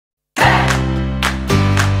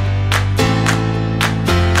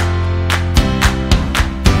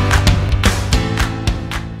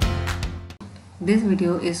This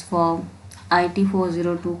video is for IT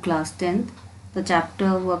 402 class 10th, the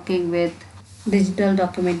chapter working with digital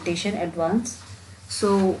documentation advanced.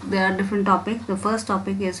 So there are different topics. The first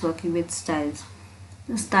topic is working with styles.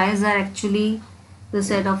 The styles are actually the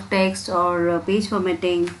set of text or page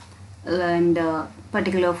formatting and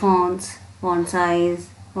particular fonts, font size,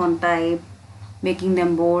 font type, making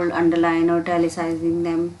them bold, underline or italicizing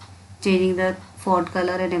them, changing the font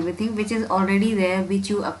color and everything which is already there, which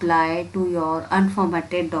you apply to your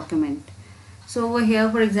unformatted document. So over here,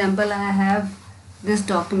 for example, I have this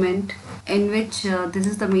document in which this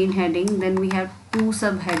is the main heading, then we have two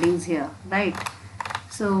subheadings here, right?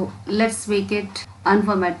 So let's make it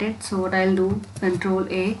unformatted. So what I'll do,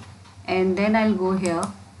 Control A, and then I'll go here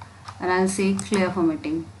and I'll say clear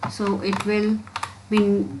formatting. So it will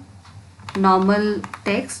be normal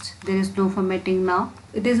text, there is no formatting now.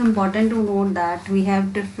 It is important to note that we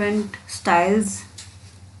have different styles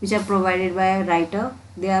which are provided by a writer.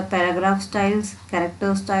 They are paragraph styles,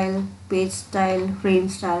 character style, page style, frame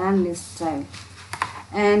style and list style.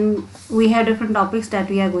 And we have different topics that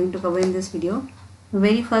we are going to cover in this video. The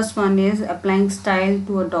very first one is applying style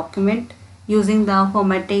to a document using the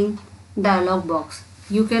formatting dialog box.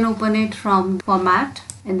 You can open it from format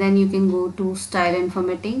and then you can go to style and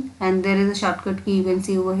formatting, and there is a shortcut key you can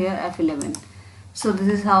see over here, F11. So this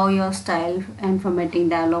is how your style and formatting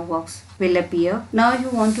dialog box will appear. Now if you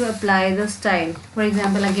want to apply the style, for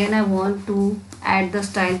example, again I want to add the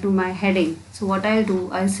style to my heading. So what I'll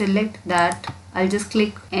do, I'll select that, I'll just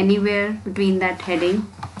click anywhere between that heading,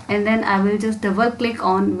 and then I will just double click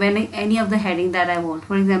on any of the heading that I want.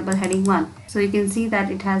 For example, heading 1. So you can see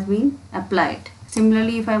that it has been applied.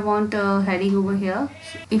 Similarly, if I want a heading over here,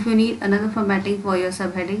 if you need another formatting for your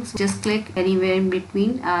subheadings, just click anywhere in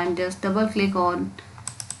between and just double click on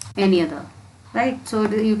any other, right? So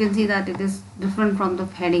you can see that it is different from the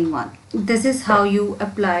heading 1. This is how you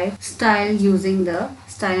apply style using the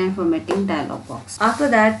style and formatting dialog box. After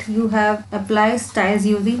that, you have apply styles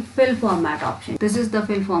using fill format option. This is the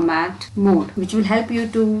fill format mode which will help you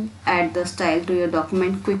to add the style to your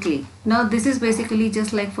document quickly. Now this is basically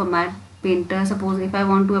just like format painter. Suppose if I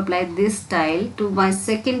want to apply this style to my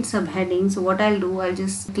second subheading, so what I'll do, I'll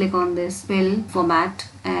just click on this fill format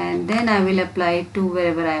and then I will apply it to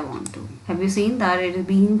wherever I want to. Have you seen that it is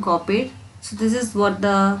being copied? So this is what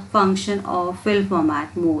the function of fill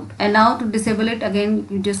format mode. And now to disable it, again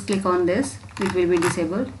you just click on this, it will be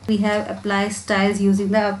disabled. We have apply styles using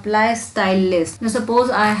the apply style list. Now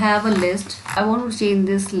suppose I have a list, I want to change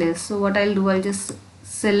this list. So what I'll do, I'll just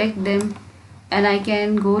select them and I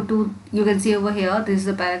can go to, you can see over here, this is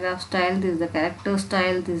the paragraph style, this is the character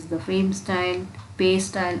style, this is the frame style, page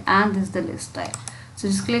style and this is the list style. So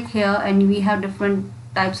just click here and we have different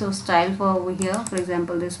types of style for over here. For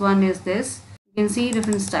example, this one is this. You can see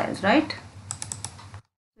different styles, right?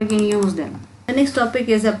 You can use them. The next topic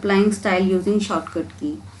is applying style using shortcut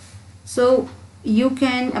key. So you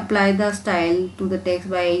can apply the style to the text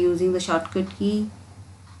by using the shortcut key,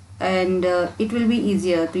 and it will be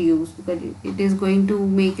easier to use because it is going to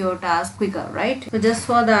make your task quicker, right? So just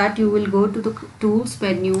for that you will go to the tools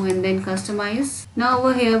menu and then customize. Now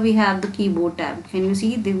over here we have the keyboard tab. Can you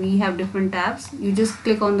see that we have different tabs? You just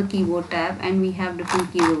click on the keyboard tab and we have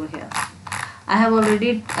different keys over here. I have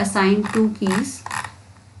already assigned two keys,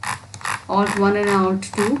 Alt 1 and Alt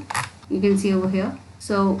 2. You can see over here.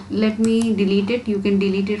 So let me delete it. You can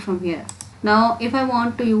delete it from here. Now if I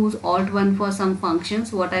want to use Alt 1 for some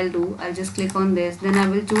functions, what I'll do, I'll just click on this, then I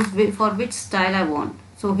will choose for which style I want.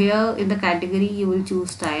 So here in the category you will choose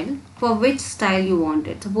style, for which style you want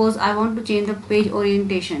it. Suppose I want to change the page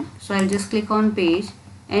orientation, so I'll just click on page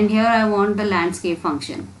and here I want the landscape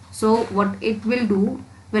function. So what it will do,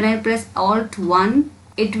 when I press Alt 1,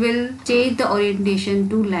 it will change the orientation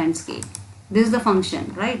to landscape. This is the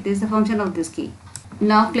function, right? This is the function of this key.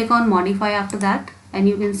 Now click on modify after that and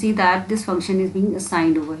you can see that this function is being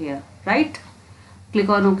assigned over here, right? Click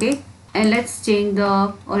on OK and let's change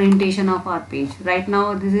the orientation of our page. Right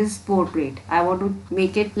now this is portrait. I want to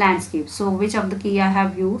make it landscape. So which of the key I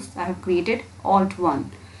have used? I have created Alt 1.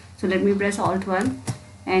 So let me press Alt 1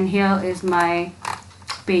 and here is my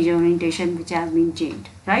page orientation which has been changed,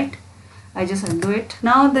 right? I just undo it.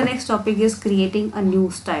 Now the next topic is creating a new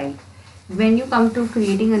style. When you come to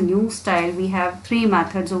creating a new style, we have three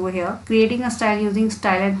methods over here. Creating a style using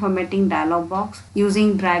style and formatting dialog box,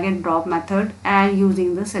 using drag and drop method, and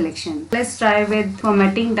using the selection. Let's try with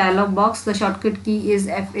formatting dialog box. The shortcut key is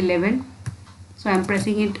F11. So I'm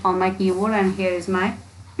pressing it on my keyboard and here is my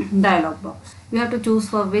dialog box. You have to choose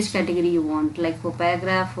for which category you want, like for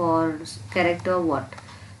paragraph or character, what.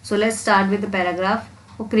 So let's start with the paragraph.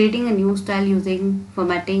 For creating a new style using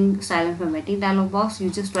formatting, style and formatting dialog box,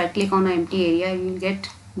 you just right click on an empty area, you will get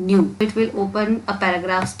new. It will open a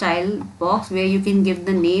paragraph style box where you can give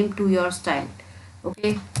the name to your style.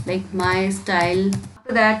 Okay, like my style.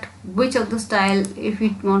 After that, which of the style, if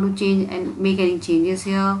you want to change and make any changes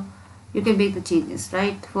here, you can make the changes,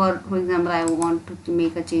 right? For example, I want to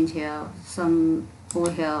make a change here, some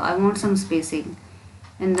over here, I want some spacing,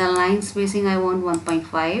 and the line spacing I want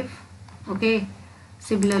 1.5. okay,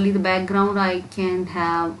 similarly the background, I can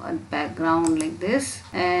have a background like this,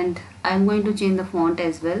 and I'm going to change the font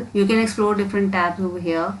as well. You can explore different tabs over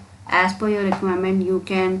here as per your requirement. You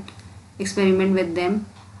can experiment with them.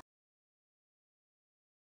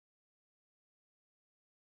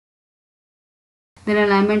 Then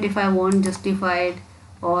alignment, if I want justified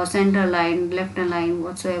or center line, left align,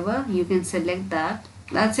 whatsoever, you can select that.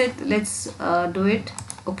 That's it. Let's do it.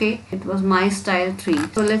 Okay, it was my style 3,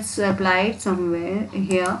 so let's apply it somewhere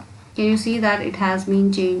here. Can you see that it has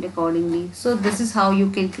been changed accordingly? So this is how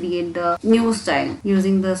you can create the new style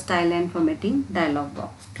using the style and formatting dialog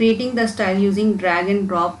box. Creating the style using drag and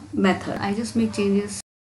drop method. I just make changes.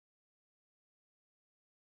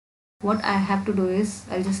 What I have to do is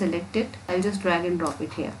I'll just select it, I'll just drag and drop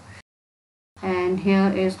it here, and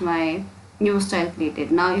here is my new style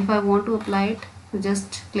created. Now if I want to apply it, so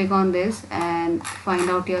just click on this and find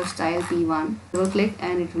out your style P1, double click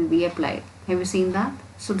and it will be applied. Have you seen that?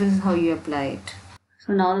 So this is how you apply it.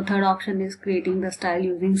 So now the third option is creating the style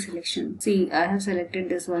using selection. See, I have selected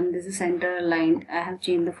this one. This is center aligned. I have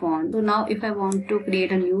changed the font. So now if I want to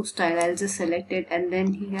create a new style, I'll just select it, and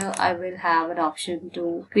then here I will have an option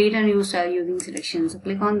to create a new style using selection. So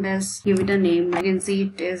click on this, give it a name. You can see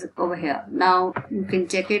it is over here. Now you can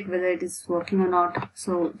check it whether it is working or not.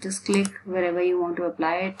 So just click wherever you want to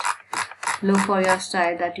apply it. Look for your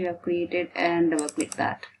style that you have created and double click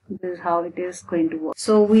that. This is how it is going to work.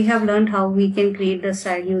 So we have learned how we can create the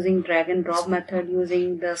style using drag and drop method,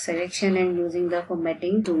 using the selection and using the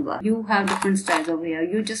formatting toolbar. You have different styles over here.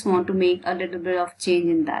 You just want to make a little bit of change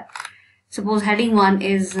in that. Suppose heading 1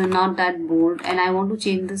 is not that bold and I want to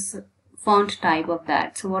change this font type of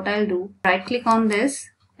that. So what I'll do, right click on this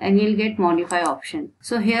and you'll get modify option.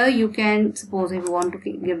 So here you can, suppose if you want to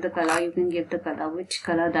give the color, you can give the color, which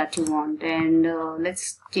color that you want, and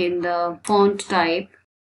let's change the font type.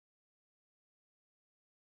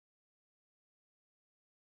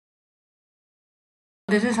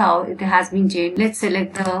 This is how it has been changed. Let's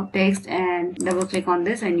select the text and double click on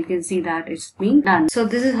this and you can see that it's been done. So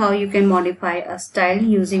this is how you can modify a style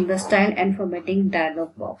using the style and formatting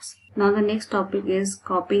dialog box. Now the next topic is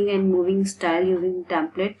copying and moving style using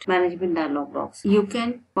template management dialog box. You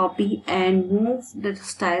can copy and move the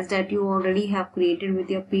styles that you already have created with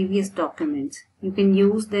your previous documents. You can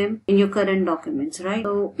use them in your current documents, right?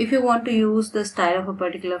 So if you want to use the style of a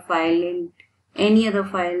particular file in any other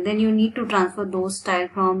file, then you need to transfer those style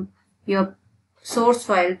from your source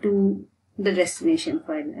file to the destination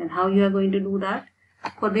file. And how you are going to do that?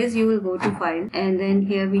 For this you will go to file and then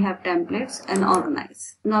here we have templates and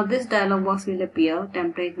organize. Now this dialog box will appear,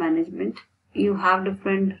 template management. You have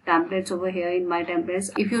different templates over here in my templates.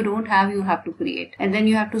 If you don't have, you have to create, and then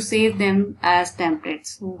you have to save them as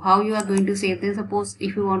templates. So how you are going to save this? Suppose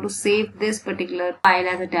if you want to save this particular file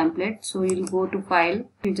as a template, so you'll go to file,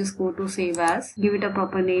 you just go to save as, give it a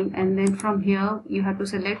proper name, and then from here you have to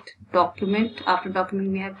select document. After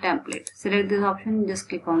document we have template. Select this option, just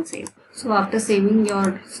click on save. So after saving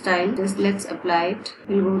your style, just let's apply it.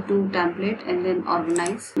 We'll go to template and then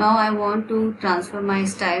organize. Now I want to transfer my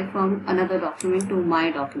style from another document to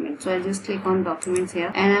my document. So I just click on documents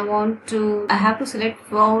here and I have to select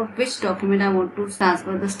for which document I want to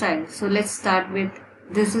transfer the style. So let's start with,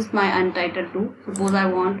 this is my untitled 2. Suppose I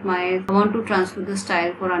want to transfer the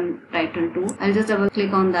style for untitled 2. I'll just double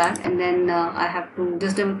click on that and then I have to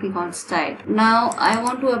just double click on style. Now I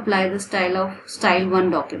want to apply the style of style 1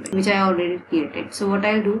 document which I already created. So what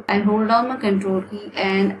I'll do, I'll hold down my control key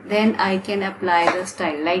and then I can apply the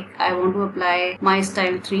style. Like I want to apply my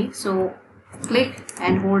style 3. So click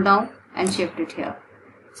and hold down and shift it here.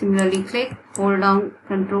 Similarly click, hold down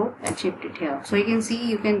control and shift it here. So you can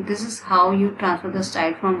see this is how you transfer the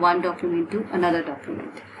style from one document to another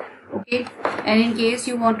document. Okay, and in case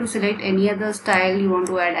you want to select any other style, you want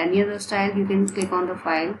to add any other style, you can click on the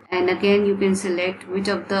file and again you can select which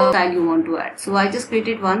of the style you want to add. So I just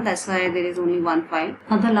created one, that's why there is only one file.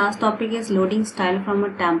 Now the last topic is loading style from a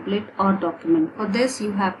template or document. For this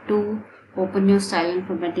you have to open your style and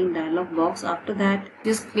formatting dialog box. After that,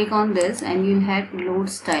 just click on this and you'll have load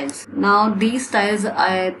styles. Now these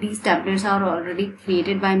templates are already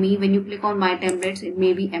created by me. When you click on my templates, it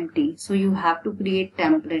may be empty, so you have to create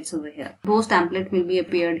templates over here. Those templates will be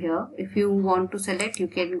appeared here. If you want to select, you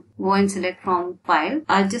can go and select from file.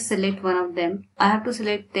 I'll just select one of them. I have to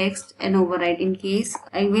select text and override. In case,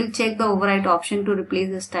 I will check the override option to replace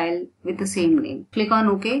the style with the same name. Click on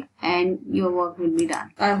OK and your work will be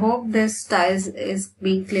done. I hope this styles is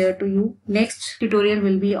being clear to you. Next tutorial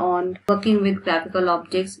will be on working with graphical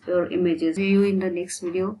objects or images. See you in the next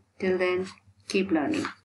video. Till then, keep learning.